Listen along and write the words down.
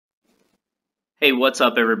Hey, what's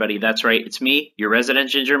up everybody? That's right, it's me, your resident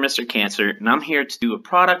ginger, Mr. Cancer, and I'm here to do a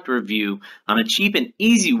product review on a cheap and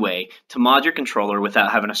easy way to mod your controller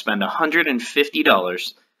without having to spend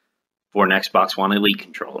 $150 for an Xbox One Elite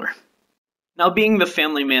controller. Now, being the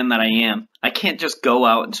family man that I am, I can't just go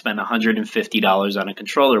out and spend $150 on a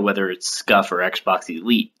controller, whether it's SCUF or Xbox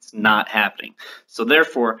Elite. It's not happening. So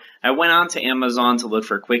therefore, I went on to Amazon to look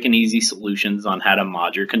for quick and easy solutions on how to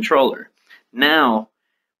mod your controller. Now,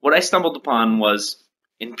 what I stumbled upon was,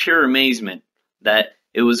 in pure amazement, that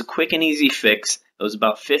it was a quick and easy fix. It was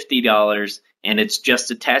about $50, and it just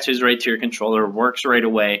attaches right to your controller, works right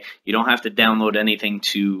away. You don't have to download anything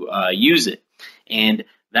to use it. And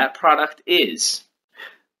that product is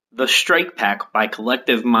the Strike Pack by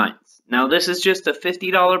Collective Minds. Now, this is just a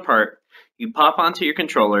 $50 part. You pop onto your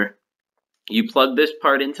controller. You plug this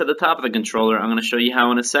part into the top of the controller. I'm going to show you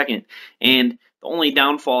how in a second. And the only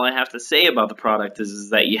downfall I have to say about the product is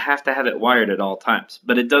that you have to have it wired at all times.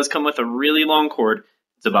 But it does come with a really long cord.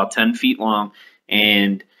 It's about 10 feet long,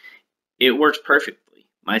 and it works perfectly.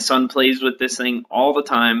 My son plays with this thing all the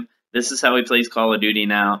time. This is how he plays Call of Duty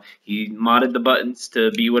now. He modded the buttons to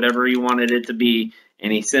be whatever he wanted it to be,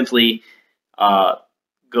 and he simply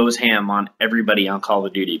goes ham on everybody on Call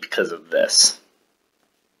of Duty because of this.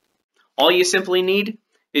 All you simply need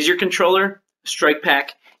is your controller, Strike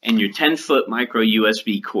Pack, and your 10-foot micro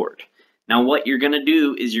USB cord. Now what you're going to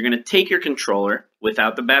do is you're going to take your controller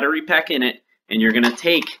without the battery pack in it, and you're going to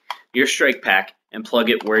take your Strike Pack and plug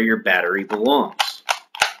it where your battery belongs.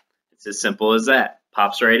 It's as simple as that.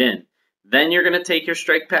 Pops right in. Then you're going to take your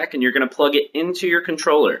Strike Pack and you're going to plug it into your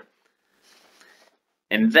controller.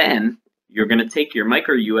 And then you're going to take your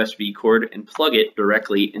micro USB cord and plug it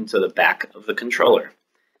directly into the back of the controller.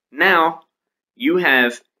 Now you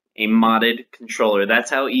have a modded controller. That's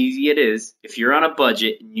how easy it is. If you're on a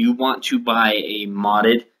budget and you want to buy a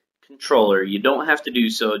modded controller, you don't have to do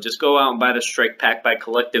so. Just go out and buy the Strike Pack by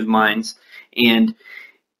Collective Minds. And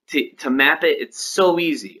to map it, it's so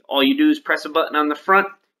easy. All you do is press a button on the front,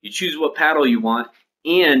 you choose what paddle you want,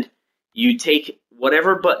 and you take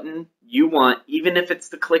whatever button you want, even if it's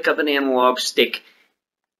the click of an analog stick.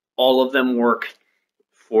 All of them work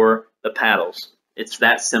for the paddles. It's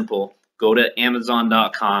that simple. Go to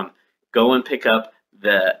Amazon.com, go and pick up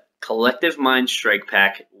the Collective Mind Strike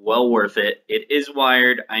Pack. Well worth it. It is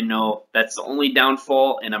wired. I know that's the only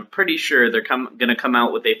downfall, and I'm pretty sure they're going to come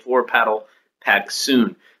out with a 4-paddle pack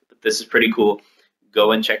soon. But this is pretty cool.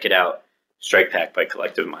 Go and check it out. Strike Pack by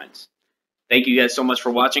Collective Minds. Thank you guys so much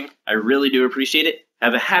for watching. I really do appreciate it.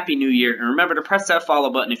 Have a happy new year, and remember to press that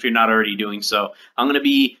follow button if you're not already doing so. I'm going to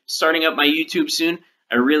be starting up my YouTube soon.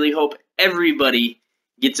 I really hope everybody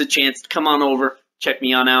gets a chance to come on over, check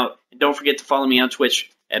me on out, and don't forget to follow me on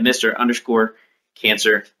Twitch at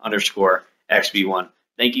Mr._Cancer_XB1.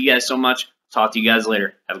 Thank you guys so much. Talk to you guys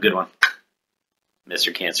later. Have a good one.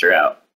 Mr. Cancer out.